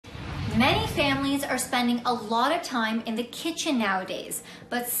Many families are spending a lot of time in the kitchen nowadays,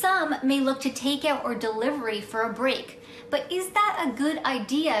 but some may look to takeout or delivery for a break. But is that a good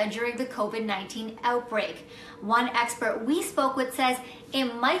idea during the COVID-19 outbreak? One expert we spoke with says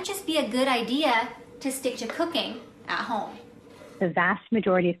it might just be a good idea to stick to cooking at home. The vast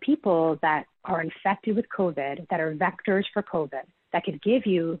majority of people that are infected with COVID, that are vectors for COVID, that could give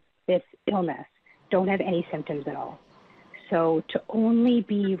you this illness, don't have any symptoms at all. So to only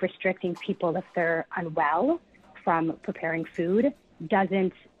be restricting people if they're unwell from preparing food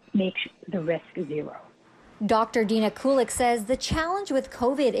doesn't make the risk zero. Dr. Dina Kulik says the challenge with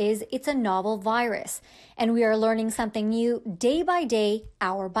COVID is it's a novel virus, and we are learning something new day by day,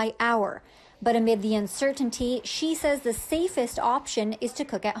 hour by hour. But amid the uncertainty, she says the safest option is to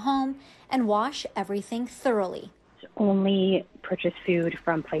cook at home and wash everything thoroughly. Only purchase food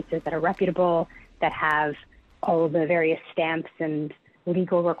from places that are reputable, that have all of the various stamps and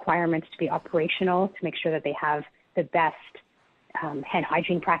legal requirements to be operational, to make sure that they have the best hand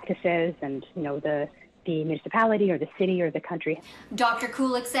hygiene practices and, the municipality or the city or the country. Dr.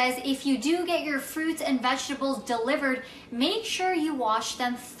 Kulik says if you do get your fruits and vegetables delivered, make sure you wash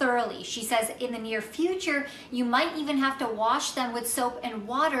them thoroughly. She says in the near future, you might even have to wash them with soap and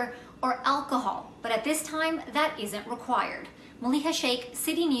water or alcohol. But at this time, that isn't required. Maleeha Sheikh,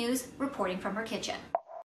 City News, reporting from her kitchen.